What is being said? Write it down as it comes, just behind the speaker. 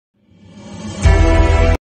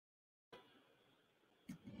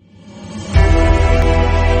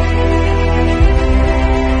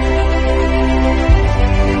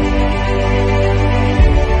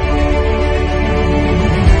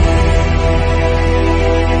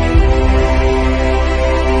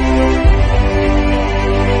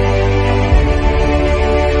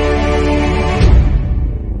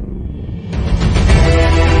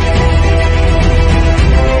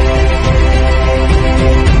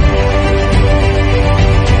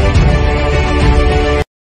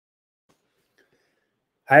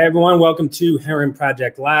Hi, everyone. Welcome to Herren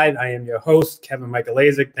Project Live. I am your host, Kevin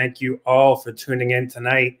Mikolazyk. Thank you all for tuning in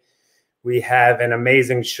tonight. We have an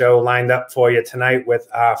amazing show lined up for you tonight with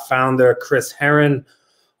our founder, Chris Herren,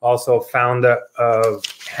 also founder of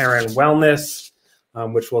Herren Wellness,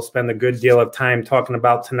 which we'll spend a good deal of time talking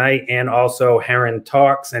about tonight, and also Herren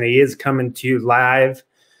Talks. And he is coming to you live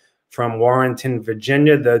from Warrenton,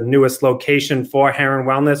 Virginia, the newest location for Herren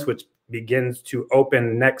Wellness, which begins to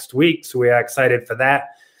open next week. So we are excited for that.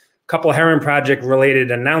 A couple Herren Project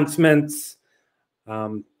related announcements.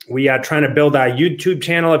 We are trying to build our YouTube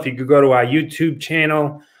channel. If you could go to our YouTube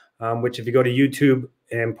channel, which if you go to YouTube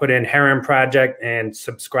and put in Herren Project and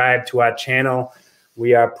subscribe to our channel,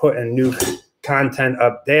 we are putting new content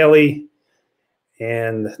up daily,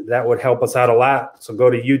 and that would help us out a lot. So go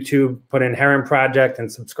to YouTube, put in Herren Project, and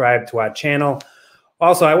subscribe to our channel.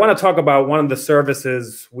 Also, I want to talk about one of the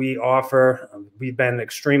services we offer. We've been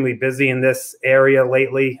extremely busy in this area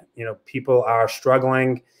lately. You know, people are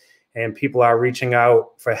struggling and people are reaching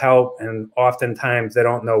out for help, and oftentimes they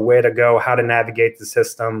don't know where to go, how to navigate the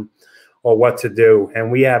system, or what to do.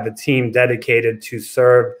 And we have a team dedicated to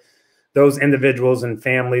serve those individuals and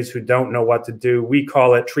families who don't know what to do. We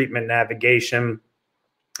call it treatment navigation,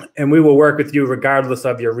 and we will work with you regardless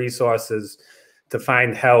of your resources to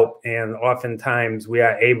find help. And oftentimes we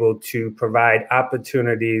are able to provide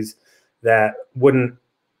opportunities that wouldn't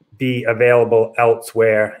be available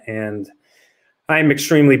elsewhere. And I'm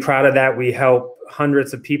extremely proud of that. We help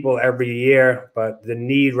hundreds of people every year, but the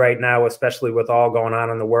need right now, especially with all going on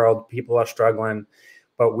in the world, people are struggling,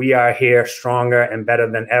 but we are here stronger and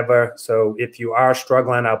better than ever. So if you are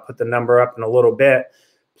struggling, I'll put the number up in a little bit.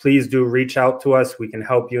 Please do reach out to us. We can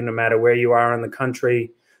help you no matter where you are in the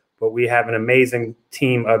country. But we have an amazing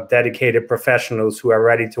team of dedicated professionals who are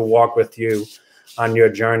ready to walk with you on your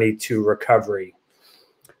journey to recovery.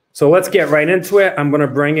 So let's get right into it. I'm going to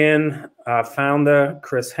bring in our founder,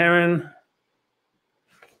 Chris Herren.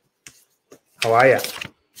 How are you?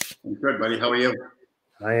 I'm good, buddy. How are you?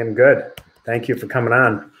 I am good. Thank you for coming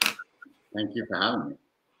on. Thank you for having me.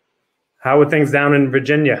 How are things down in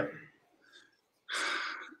Virginia?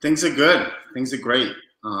 Things are good. Things are great.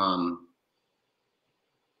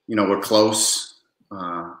 You know, we're close,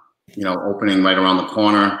 you know, opening right around the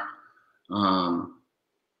corner.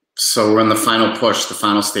 So we're in the final push, the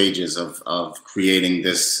final stages of creating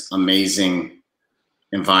this amazing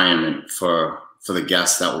environment for the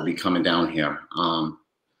guests that will be coming down here. You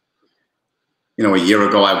know, a year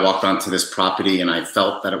ago, I walked onto this property and I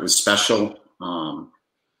felt that it was special. I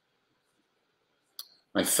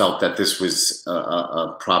felt that this was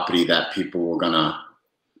a property that people were gonna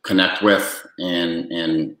connect with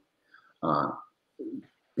and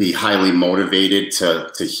be highly motivated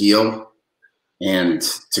to heal. And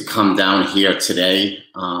to come down here today,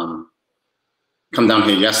 come down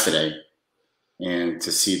here yesterday, and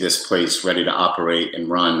to see this place ready to operate and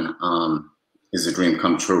run is a dream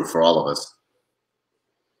come true for all of us.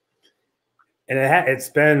 And it's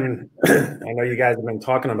been, I know you guys have been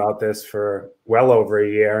talking about this for well over a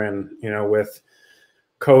year, and, you know, with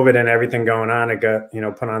COVID and everything going on, it got, you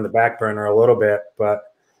know, put on the back burner a little bit, but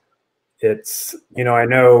it's, you know, I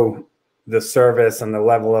know the service and the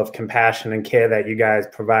level of compassion and care that you guys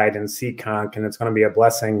provide in Seekonk, and it's going to be a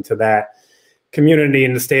blessing to that community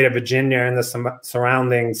in the state of Virginia and the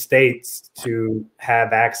surrounding states to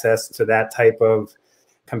have access to that type of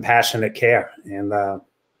compassionate care. And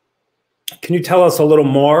can you tell us a little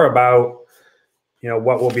more about, you know,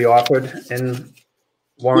 what will be offered in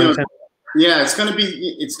Warrenton? You know, yeah, it's going to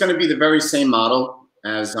be the very same model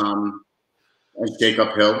as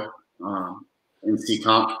Jacob Hill in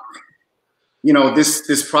Seekonk. You know,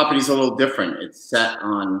 this property is a little different. It's set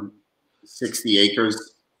on 60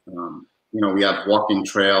 acres. You know, we have walking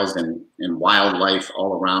trails and wildlife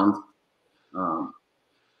all around.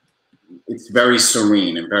 It's very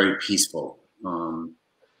serene and very peaceful.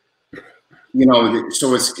 You know,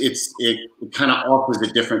 so it kind of offers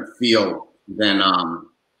a different feel than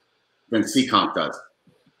Seekonk does.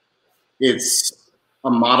 It's a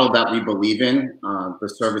model that we believe in. The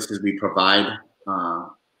services we provide,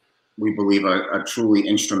 we believe are truly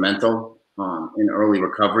instrumental in early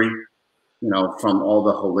recovery, you know, from all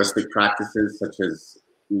the holistic practices such as,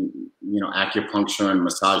 you know, acupuncture and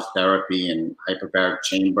massage therapy and hyperbaric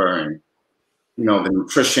chamber, and, you know, the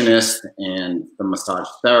nutritionist and the massage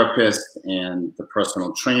therapist and the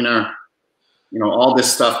personal trainer, you know, all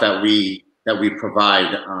this stuff that we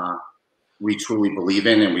provide, we truly believe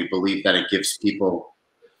in, and we believe that it gives people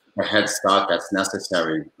a head start that's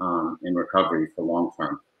necessary in recovery for long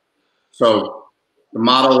term. So the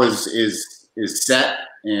model is set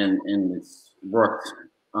and it's worked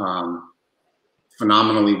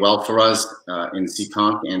phenomenally well for us in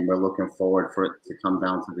Seekonk, and we're looking forward for it to come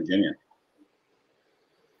down to Virginia.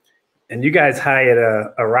 And you guys hired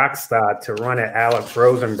a rock star to run it, Alex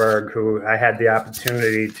Rosenberg, who I had the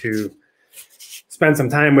opportunity to spend some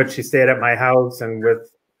time with. She stayed at my house, and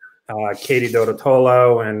with Katie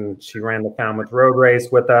Dodotolo, and she ran the Falmouth Road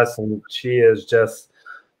Race with us. And she is just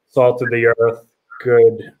salt of the earth,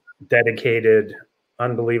 good, dedicated,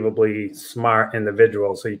 unbelievably smart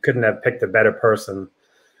individual. So you couldn't have picked a better person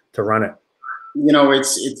to run it. You know,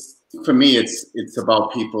 it's for me, it's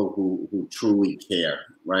about people who truly care,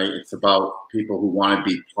 right? It's about people who want to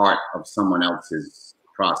be part of someone else's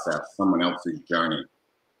process, someone else's journey.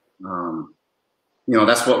 You know,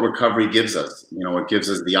 that's what recovery gives us. You know, it gives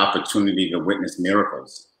us the opportunity to witness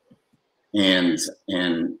miracles. And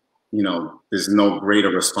you know, there's no greater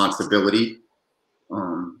responsibility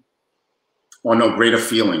or no greater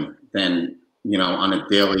feeling than, you know, on a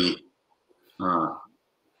daily,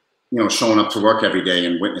 you know, showing up to work every day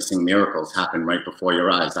and witnessing miracles happen right before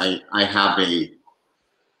your eyes. I have a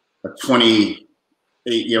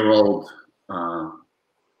 28-year-old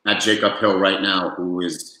at Jacob Hill right now who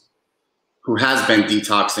has been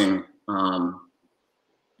detoxing off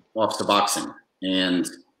Suboxone. And,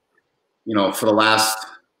 you know, for the last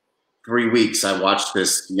 3 weeks, I watched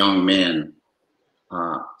this young man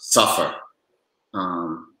suffer.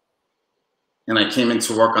 And I came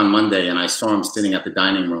into work on Monday and I saw him sitting at the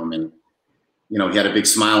dining room, and, you know, he had a big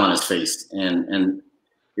smile on his face, and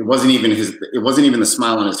it wasn't even the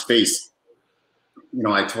smile on his face. You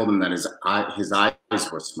know, I told him that his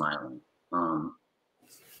eyes were smiling.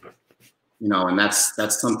 You know, and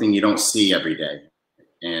that's something you don't see every day.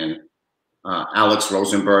 And Alex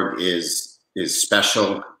Rosenberg is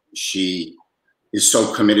special. She is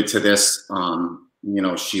so committed to this. You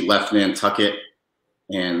know, she left Nantucket,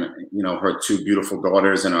 and, you know, her 2 beautiful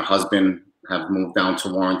daughters and her husband have moved down to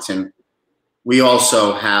Warrenton. We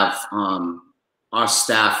also have our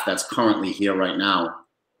staff that's currently here right now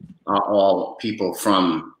are all people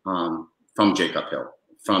from Jacob Hill,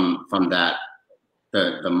 from that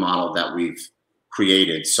the model that we've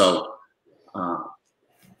created. So,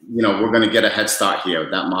 you know, we're going to get a head start here.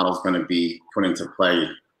 That model is going to be put into play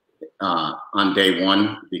on day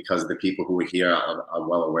 1, because the people who are here are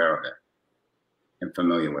well aware of it and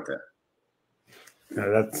familiar with it.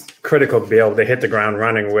 That's critical to be able to hit the ground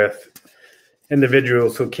running with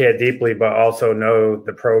individuals who care deeply, but also know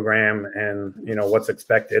the program and, you know, what's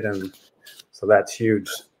expected. And so that's huge.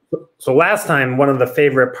 So last time, one of the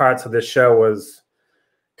favorite parts of this show was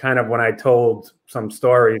kind of when I told some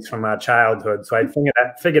stories from our childhood. So I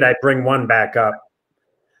figured I'd bring one back up.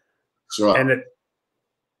 Sure. And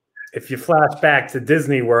if you flash back to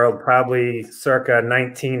Disney World, probably circa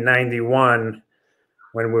 1991,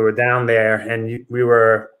 when we were down there, and we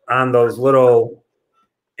were on those little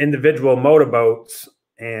individual motorboats,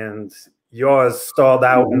 and yours stalled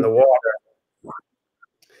out in the water.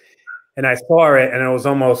 And I saw it, and it was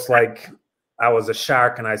almost like I was a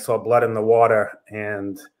shark and I saw blood in the water,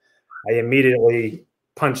 and I immediately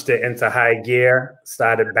punched it into high gear,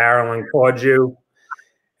 started barreling towards you.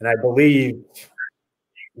 And I believe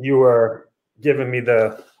you were giving me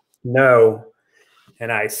the no,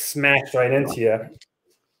 and I smashed right into you.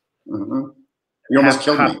 Mm-hmm. You almost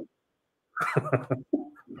killed me.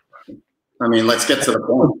 I mean, let's get to the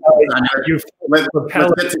point. Let's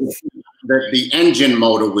get to the engine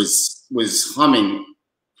motor was humming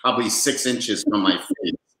probably 6 inches from my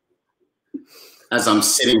face as I'm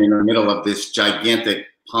sitting in the middle of this gigantic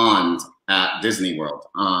pond at Disney World.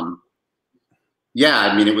 Yeah,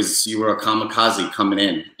 I mean, you were a kamikaze coming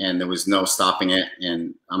in, and there was no stopping it.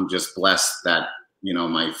 And I'm just blessed that, you know,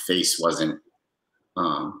 my face wasn't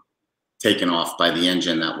taken off by the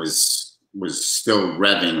engine that was still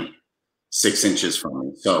revving 6 inches from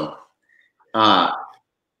me. So,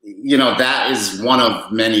 you know, that is one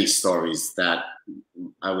of many stories that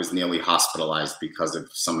I was nearly hospitalized because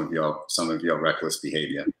of some of your reckless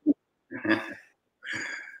behavior.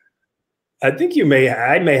 I think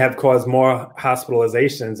I may have caused more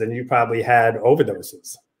hospitalizations than you probably had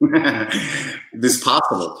overdoses. This is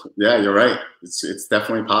possible. Yeah, you're right. It's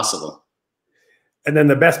definitely possible. And then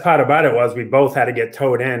the best part about it was we both had to get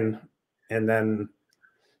towed in, and then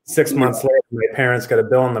 6 months later, my parents got a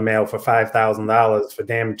bill in the mail for $5,000 for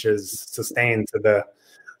damages sustained to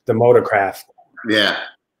the motorcraft. Yeah,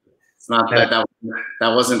 it's not that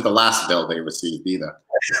wasn't the last bill they received either.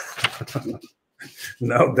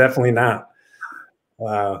 No, definitely not.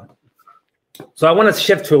 So I want to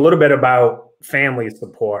shift to a little bit about family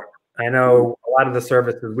support. I know a lot of the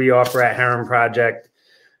services we offer at Herren Project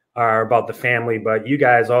are about the family, but you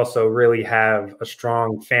guys also really have a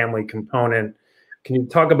strong family component Can you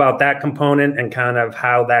talk about that component and kind of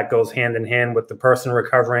how that goes hand in hand with the person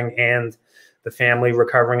recovering and the family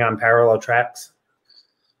recovering on parallel tracks?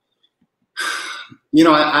 You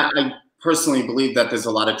know, I personally believe that there's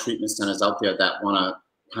a lot of treatment centers out there that want to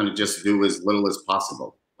kind of just do as little as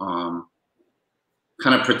possible, kind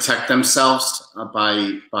of protect themselves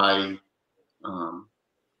by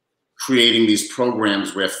creating these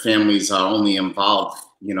programs where families are only involved,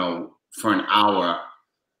 you know, for an hour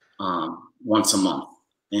once a month.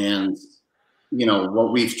 And, you know,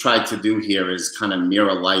 what we've tried to do here is kind of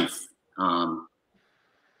mirror life. And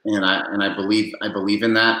I believe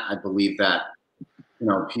in that. I believe that, you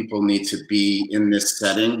know, people need to be in this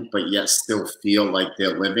setting, but yet still feel like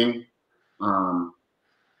they're living.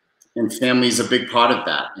 And family is a big part of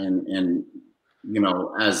that. And you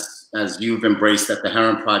know, as you've embraced at the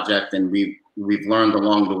Herren Project, and we've learned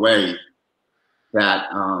along the way that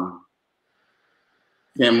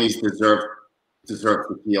families deserve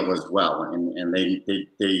to heal as well, and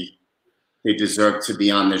they deserve to be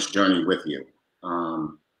on this journey with you.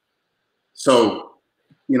 So,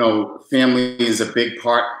 you know, family is a big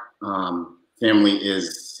part. Family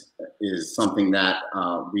is something that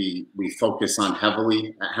we focus on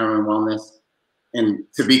heavily at Herren Wellness. And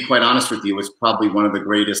to be quite honest with you, it's probably one of the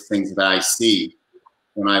greatest things that I see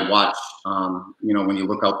when I watch, you know, when you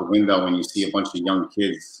look out the window and you see a bunch of young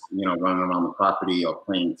kids, you know, running around the property or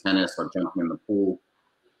playing tennis or jumping in the pool.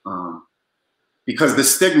 Because the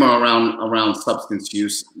stigma around substance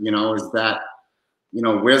use, you know, is that, you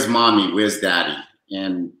know, where's mommy, where's daddy?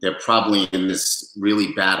 And they're probably in this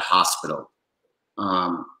really bad hospital.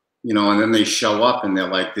 You know, and then they show up and they're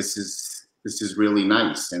like, this is really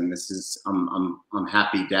nice, and this is I'm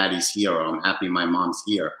happy daddy's here, or I'm happy my mom's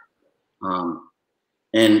here,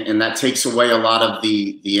 and that takes away a lot of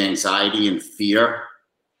the anxiety and fear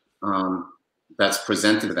that's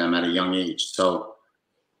presented to them at a young age. So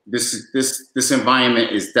this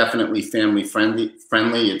environment is definitely family friendly.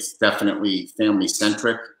 It's definitely family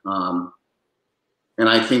centric, and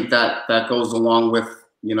I think that goes along with,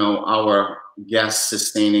 you know, our guests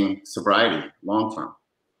sustaining sobriety long term.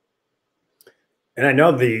 And I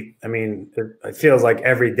know it feels like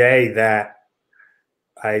every day that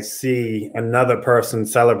I see another person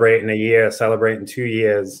celebrating a year, celebrating 2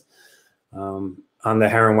 years on the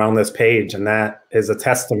Herren Wellness page. And that is a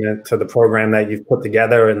testament to the program that you've put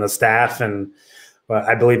together and the staff. And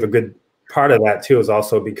I believe a good part of that too is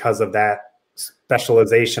also because of that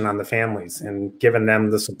specialization on the families and giving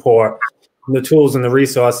them the support, the tools and the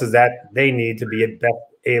resources that they need to be best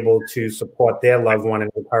able to support their loved one in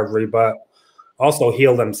recovery, but also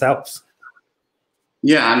heal themselves.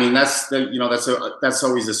 Yeah, I mean, that's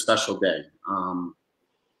always a special day.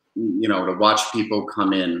 You know, to watch people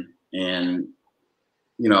come in and,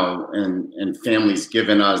 you know, and families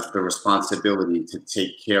giving us the responsibility to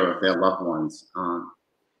take care of their loved ones.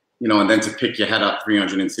 You know, and then to pick your head up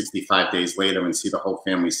 365 days later and see the whole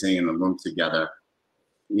family sitting in the room together,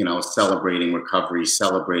 you know, celebrating recovery,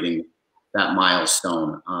 celebrating that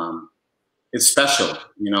milestone. It's special,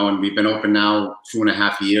 you know, and we've been open now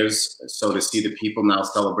 2.5 years. So to see the people now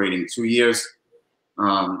celebrating 2 years,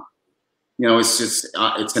 you know, it's just,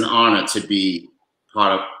 it's an honor to be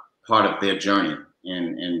part of their journey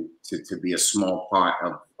and to be a small part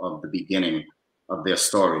of the beginning of their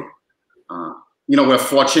story. You know, we're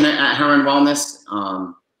fortunate at Herren Wellness.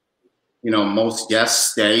 You know, most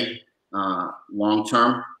guests stay long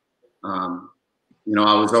term. You know,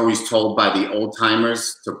 I was always told by the old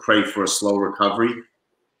timers to pray for a slow recovery.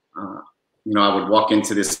 You know, I would walk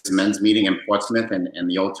into this men's meeting in Portsmouth, and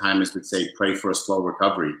the old timers would say, pray for a slow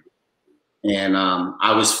recovery. And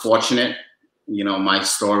I was fortunate. You know, my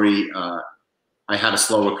story, I had a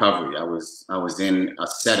slow recovery. I was in a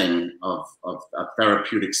setting of a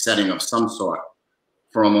therapeutic setting of some sort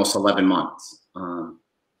for almost 11 months.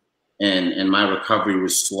 And my recovery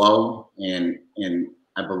was slow, and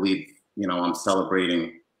I believe, you know, I'm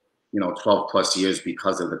celebrating, you know, 12 plus years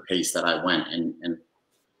because of the pace that I went. And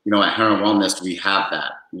you know, at Herren Wellness, we have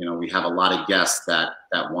that. You know, we have a lot of guests that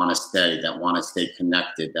want to stay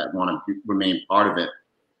connected, that want to remain part of it.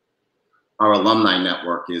 Our alumni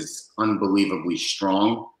network is unbelievably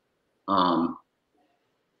strong.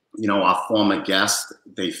 You know, our former guests,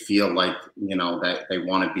 they feel like, you know, that they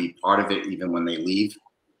want to be part of it even when they leave.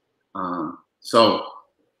 So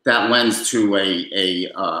that lends to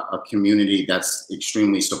a community that's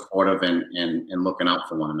extremely supportive and looking out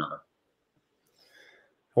for one another.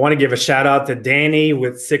 I want to give a shout out to Danny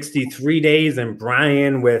with 63 days and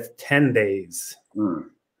Brian with 10 days. No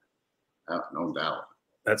doubt.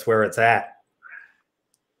 That's where it's at.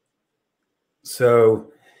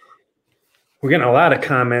 So We're getting a lot of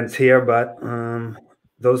comments here, but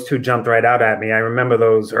those two jumped right out at me. I remember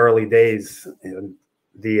those early days,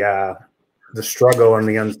 the struggle and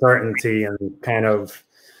the uncertainty, and kind of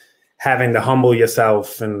having to humble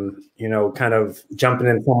yourself, and kind of jumping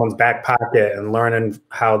in someone's back pocket and learning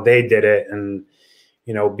how they did it, and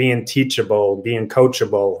being teachable, being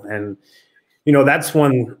coachable, and that's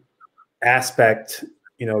one aspect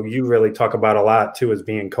you really talk about a lot too, is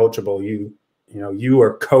being coachable. You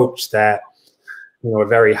were coached at a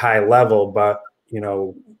very high level, but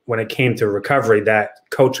when it came to recovery, that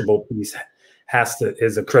coachable piece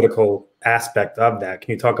is a critical aspect of that.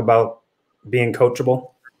 Can you talk about being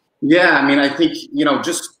coachable? Yeah, I mean, I think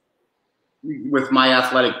just with my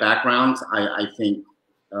athletic background, I think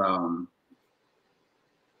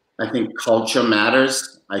culture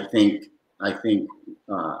matters. I think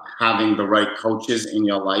having the right coaches in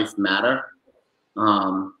your life matter.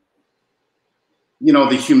 The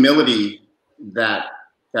humility that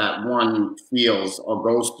one feels or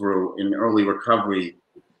goes through in early recovery,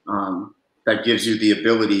 that gives you the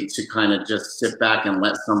ability to kind of just sit back and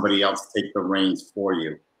let somebody else take the reins for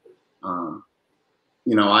you. I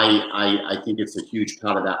think it's a huge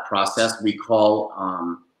part of that process. We call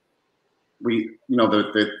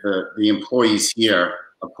the employees here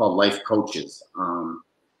are called life coaches,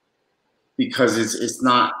 because it's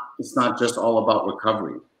not just all about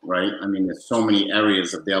recovery, right? I mean, there's so many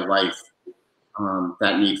areas of their life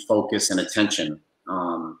that need focus and attention,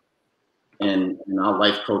 and our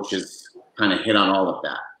life coaches kind of hit on all of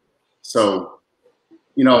that. So,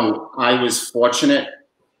 I was fortunate.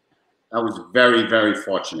 I was very, very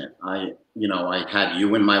fortunate. I had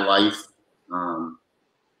you in my life.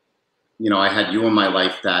 I had you in my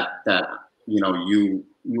life that you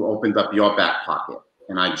opened up your back pocket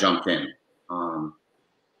and I jumped in.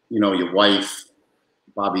 Your wife,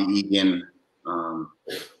 Bobby Egan,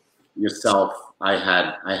 yourself. I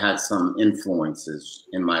had some influences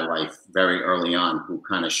in my life very early on who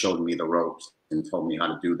kind of showed me the ropes and told me how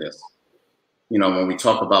to do this. When we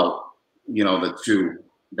talk about the two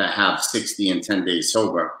that have 60 and 10 days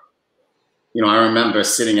sober, I remember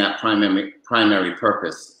sitting at primary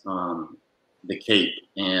purpose, the Cape,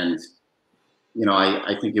 and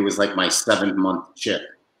I think it was like my 7-month chip,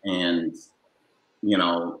 and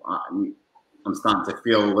I'm starting to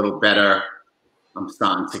feel a little better. I'm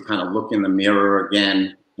starting to kind of look in the mirror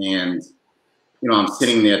again, and I'm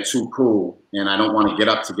sitting there too cool, and I don't want to get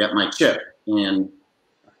up to get my chip. And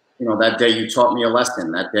that day you taught me a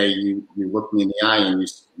lesson. That day you looked me in the eye and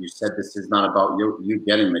you said, this is not about you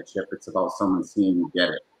getting the chip. It's about someone seeing you get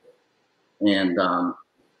it. And,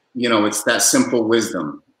 it's that simple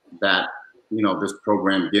wisdom that, this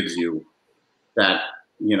program gives you, that,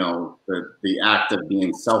 the act of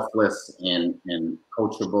being selfless and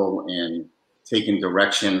coachable and taking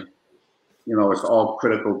direction, it's all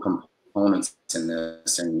critical components in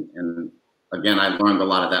this. And again, I learned a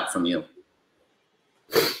lot of that from you.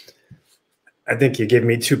 I think you give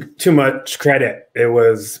me too much credit. It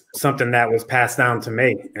was something that was passed down to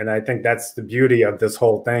me. And I think that's the beauty of this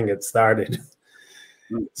whole thing. It started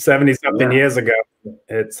 70-something years ago.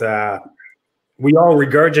 It's we all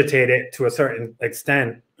regurgitate it to a certain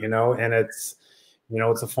extent, and it's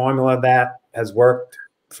it's a formula that has worked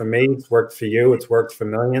for me. It's worked for you. It's worked for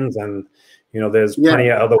millions. And there's plenty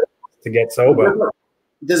of other ways to get sober.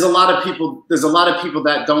 There's a lot of people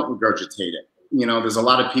that don't regurgitate it. There's a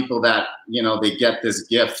lot of people that, they get this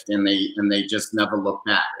gift and they just never look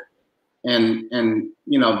back. And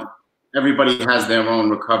everybody has their own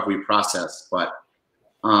recovery process. But,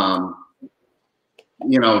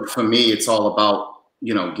 for me, it's all about,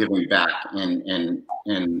 giving back and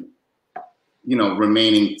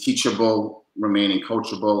remaining teachable, remaining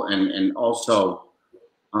coachable, and also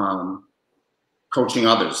coaching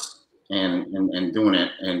others. And doing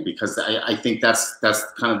it, and because I think that's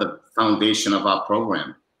kind of the foundation of our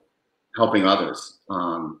program, helping others.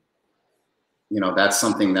 That's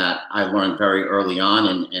something that I learned very early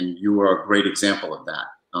on, and you were a great example of that.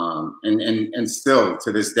 And still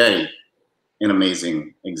to this day, an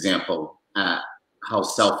amazing example at how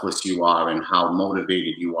selfless you are and how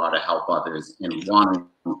motivated you are to help others and wanting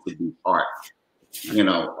to be part,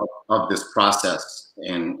 of this process.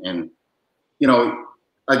 And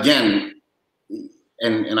again,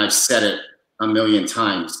 and I've said it a million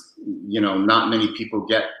times, not many people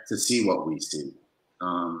get to see what we see.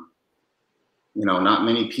 Not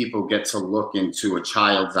many people get to look into a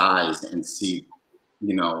child's eyes and see,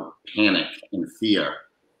 panic and fear,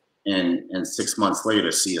 and 6 months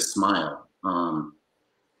later see a smile,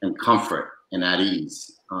 and comfort and at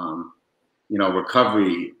ease.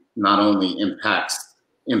 Recovery not only impacts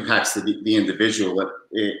the individual,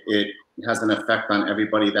 it it has an effect on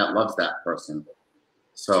everybody that loves that person.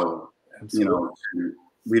 So, Absolutely.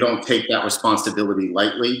 We don't take that responsibility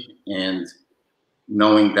lightly, and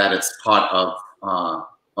knowing that it's part of our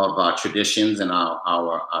traditions and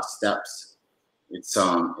our steps, it's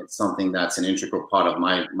something that's an integral part of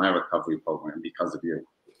my recovery program because of you.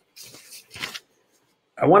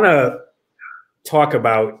 I want to talk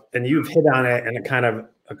about, and you've hit on it in a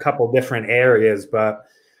couple different areas, but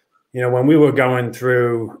when we were going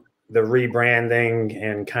through the rebranding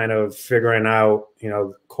and kind of figuring out,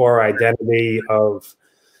 core identity of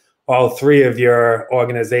all three of your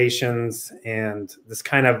organizations, and this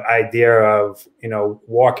kind of idea of,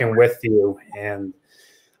 walking with you. And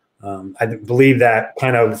I believe that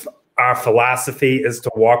kind of our philosophy is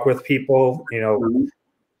to walk with people,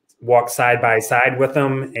 walk side by side with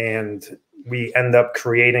them. And we end up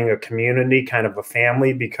creating a community, kind of a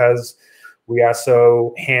family, because we are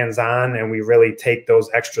so hands-on and we really take those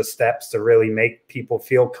extra steps to really make people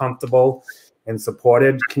feel comfortable and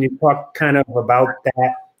supported. Can you talk kind of about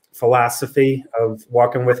that philosophy of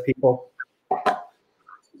walking with people?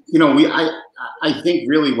 I think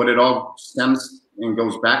really what it all stems and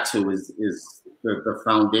goes back to is the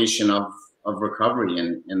foundation of recovery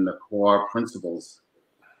and the core principles.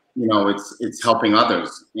 It's helping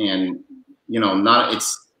others, and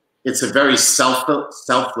it's a very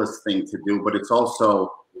selfless thing to do, but it's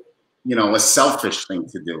also a selfish thing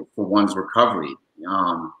to do for one's recovery.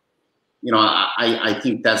 I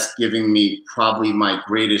think that's giving me probably my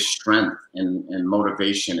greatest strength and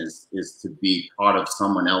motivation is to be part of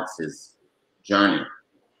someone else's journey,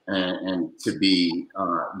 and to be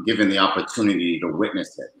given the opportunity to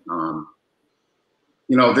witness it.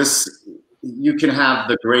 You can have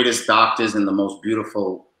the greatest doctors and the most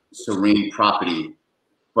beautiful, serene property,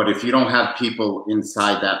 but if you don't have people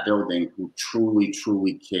inside that building who truly,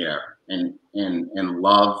 truly care and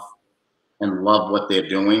love what they're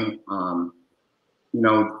doing,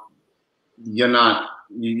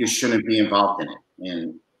 you shouldn't be involved in it.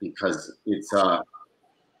 And because it's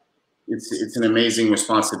an amazing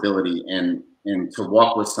responsibility, and to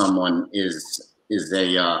walk with someone it's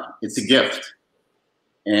a gift.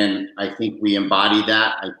 And I think we embody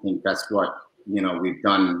that. I think that's what, we've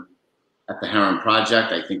done at the Herren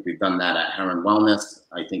Project. I think we've done that at Herren Wellness.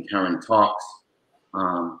 I think Herren Talks.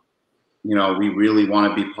 We really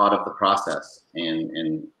want to be part of the process,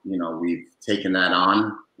 and we've taken that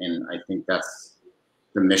on, and I think that's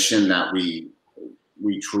the mission that we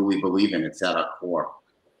truly believe in. It's at our core.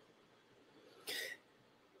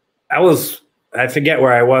 I forget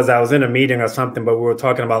where I was. I was in a meeting or something, but we were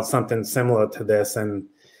talking about something similar to this. And,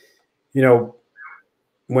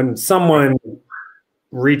 when someone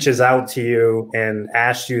reaches out to you and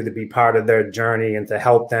asks you to be part of their journey and to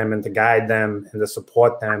help them and to guide them and to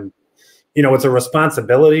support them, it's a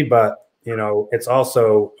responsibility, but, it's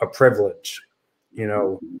also a privilege,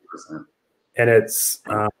 and it's,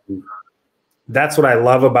 that's what I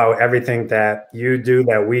love about everything that you do,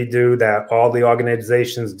 that we do, that all the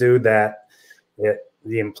organizations do, that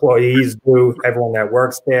the employees do, everyone that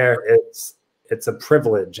works there. It's a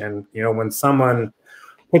privilege. And, when someone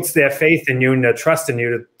puts their faith in you and their trust in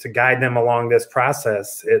you to guide them along this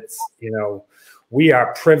process, it's, we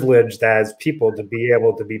are privileged as people to be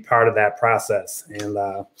able to be part of that process. And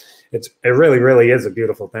it really, really is a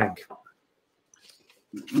beautiful thing.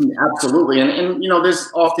 Absolutely. And there's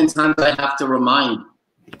oftentimes I have to remind,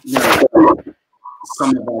 some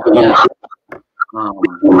of that.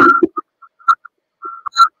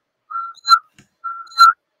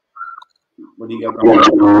 What do you got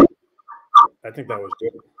going? I think that was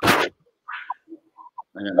good.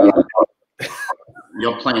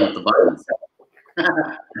 You're playing with the buttons.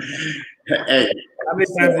 Hey. How many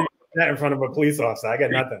times have you done that in front of a police officer? I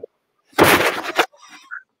got nothing.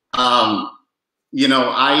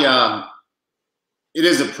 It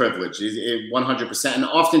is a privilege, 100%. And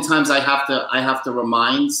oftentimes I have to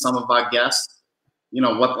remind some of our guests,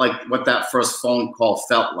 what that first phone call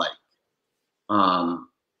felt like.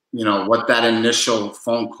 What that initial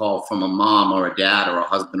phone call from a mom or a dad or a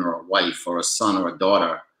husband or a wife or a son or a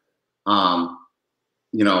daughter,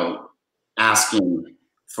 asking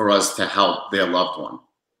for us to help their loved one,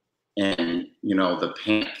 and, the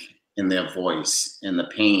panic in their voice and the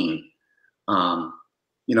pain.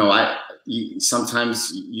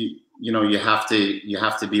 Sometimes you have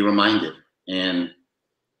to be reminded, and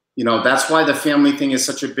that's why the family thing is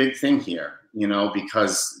such a big thing here,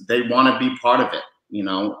 because they want to be part of it.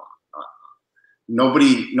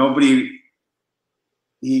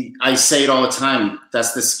 I say it all the time.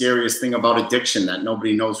 That's the scariest thing about addiction, that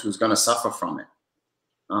nobody knows who's going to suffer from it.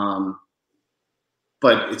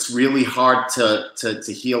 but it's really hard to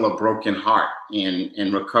heal a broken heart,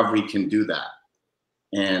 and recovery can do that.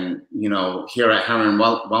 And, you know, here at Herren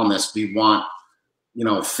Wellness, we want, you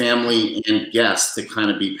know, family and guests to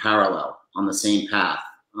kind of be parallel on the same path.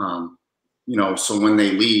 You know, so when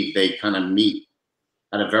they leave, they kind of meet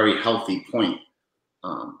at a very healthy point.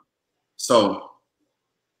 So,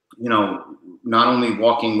 you know, not only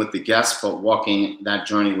walking with the guests, but walking that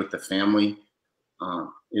journey with the family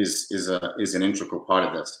is an integral part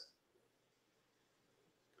of this.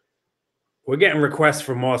 We're getting requests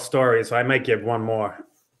for more stories, so I might give one more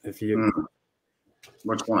if you.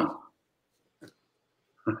 Which one?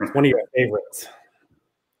 One of your favorites.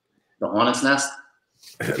 The hornet's nest?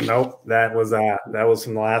 Nope, that was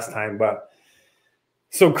from the last time. But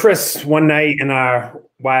so Chris, one night in our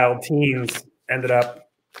wild teens, ended up,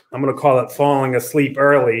 I'm going to call it falling asleep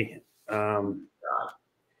early, and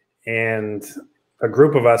a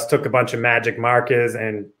group of us took a bunch of magic markers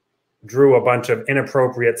and drew a bunch of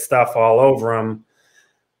inappropriate stuff all over him.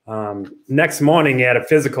 Next morning, he had a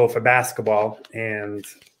physical for basketball, and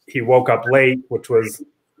he woke up late, which was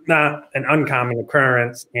not an uncommon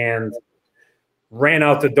occurrence, and ran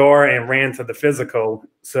out the door and ran to the physical.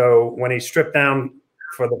 So when he stripped down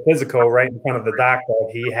for the physical right in front of the doctor,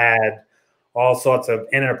 he had all sorts of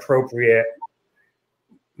inappropriate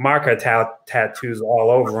marker tattoos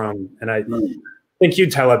all over him. And I think you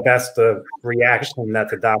tell it best, the reaction that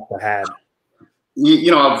the doctor had.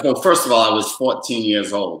 You know, well, first of all, I was 14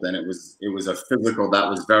 years old, and it was a physical that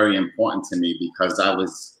was very important to me because I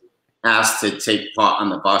was asked to take part on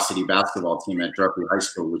the varsity basketball team at Berkeley High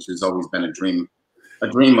School, which has always been a dream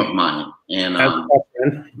of mine. And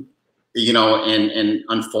you know, and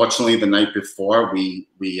unfortunately, the night before, we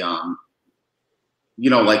you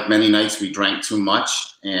know, like many nights, we drank too much,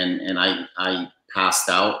 and I passed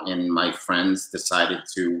out, and my friends decided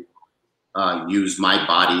to use my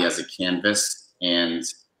body as a canvas. And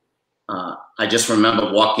I just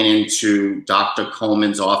remember walking into Dr.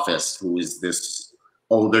 Coleman's office, who is this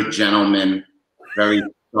older gentleman, very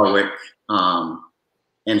stoic,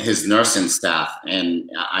 and his nursing staff. And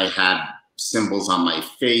I had symbols on my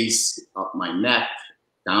face, up my neck,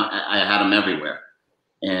 down. I had them everywhere.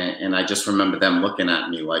 And I just remember them looking at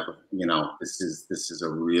me like, you know, this is a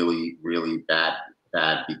really, really bad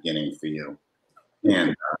beginning for you.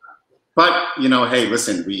 And but you know, hey,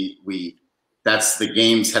 listen, that's the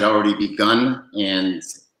games had already begun, and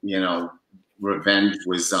you know, revenge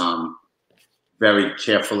was very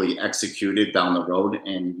carefully executed down the road,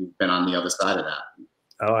 and you've been on the other side of that.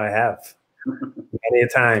 Oh, I have. Many a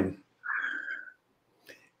time.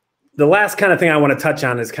 The last kind of thing I want to touch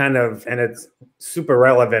on is kind of, and it's super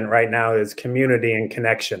relevant right now, is community and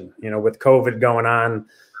connection. You know, with COVID going on,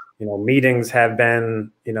 you know, meetings have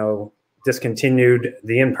been, you know, discontinued,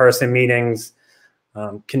 the in-person meetings.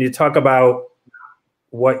 Can you talk about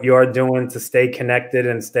what you're doing to stay connected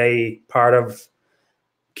and stay part of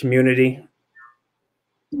community?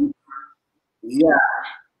 Yeah,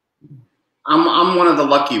 I'm one of the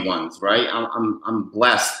lucky ones, right? I'm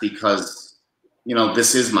blessed because, you know,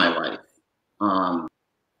 this is my life.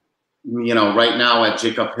 You know, right now at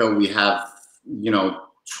Jacob Hill, we have, you know,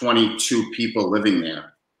 22 people living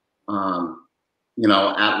there. You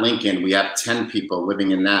know, at Lincoln, we have 10 people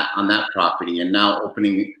living on that property, and now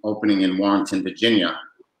opening in Warrenton, Virginia.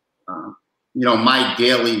 You know, my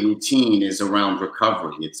daily routine is around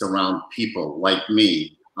recovery. It's around people like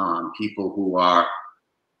me, people who are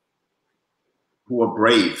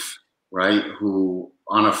brave, right? Who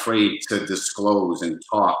aren't afraid to disclose and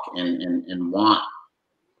talk and want,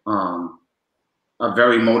 are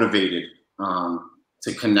very motivated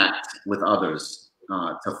to connect with others.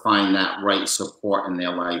 To find that right support in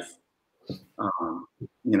their life,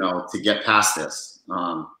 you know, to get past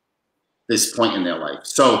this point in their life.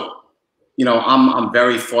 So, you know, I'm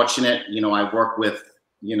very fortunate. You know, I work with,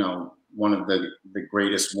 you know, one of the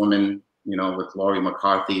greatest women, you know, with Lori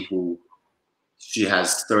McCarthy, who she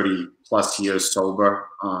has 30 plus years sober.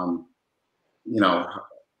 You know,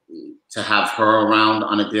 to have her around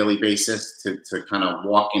on a daily basis, to kind of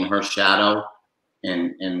walk in her shadow.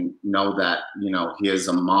 And know that, you know, here's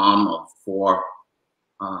a mom of 4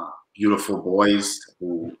 beautiful boys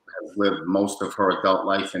who has lived most of her adult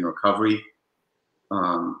life in recovery,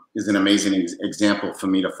 is an amazing example for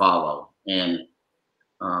me to follow. And,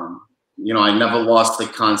 you know, I never lost the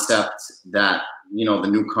concept that, you know, the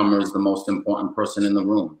newcomer is the most important person in the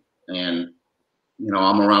room. And, you know,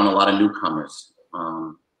 I'm around a lot of newcomers,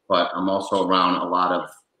 but I'm also around a lot of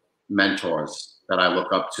mentors that I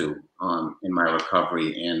look up to in my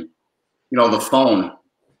recovery. And, you know, the phone,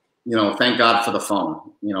 you know, thank God for the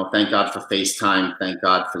phone, you know, thank God for FaceTime, thank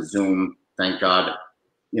God for Zoom, thank God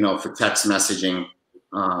you know, for text messaging,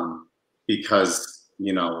 because,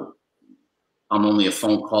 you know, I'm only a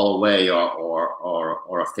phone call away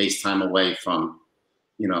or a FaceTime away from,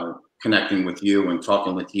 you know, connecting with you and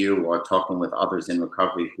talking with you or talking with others in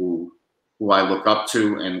recovery who I look up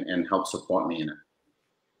to and help support me in it.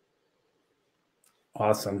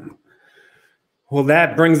 Awesome. Well,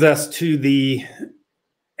 that brings us to the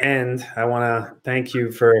end. I want to thank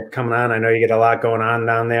you for coming on. I know you get a lot going on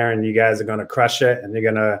down there, and you guys are going to crush it, and you're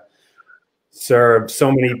going to serve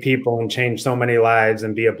so many people and change so many lives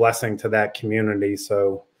and be a blessing to that community.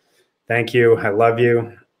 So thank you. I love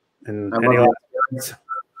you. And any last words?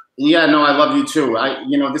 Yeah, no, I love you too.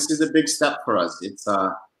 You know, this is a big step for us. It's,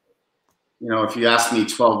 you know, if you asked me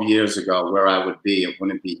 12 years ago where I would be, it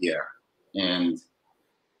wouldn't be here. And,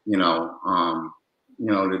 you know,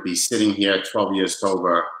 to be sitting here 12 years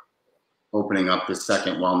sober, opening up this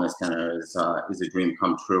second wellness center is a dream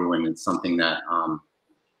come true. And it's something that,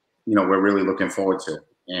 you know, we're really looking forward to.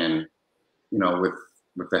 And, you know,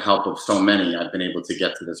 with the help of so many, I've been able to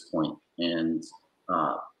get to this point. And,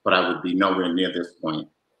 but I would be nowhere near this point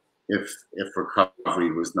if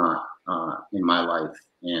recovery was not in my life.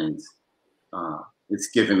 And it's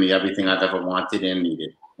given me everything I've ever wanted and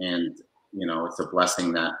needed. And, you know, it's a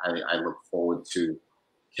blessing that I look forward to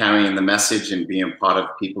carrying the message and being part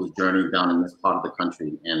of people's journey down in this part of the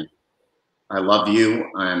country. And I love you,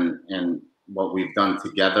 and what we've done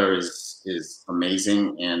together is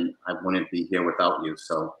amazing, and I wouldn't be here without you.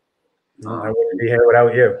 So I wouldn't be here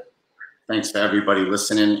without you. Thanks for everybody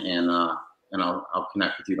listening, and I'll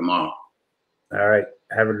connect with you tomorrow. All right.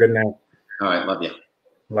 Have a good night. All right. Love you.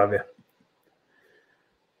 Love you.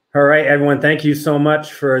 All right, everyone. Thank you so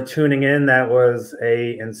much for tuning in. That was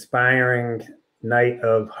a inspiring night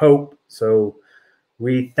of hope. So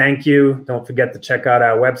we thank you. Don't forget to check out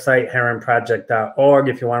our website, herrenproject.org.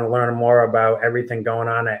 If you want to learn more about everything going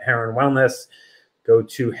on at Herren Wellness, go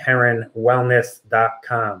to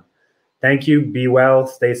herrenwellness.com. Thank you. Be well,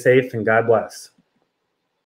 stay safe, and God bless.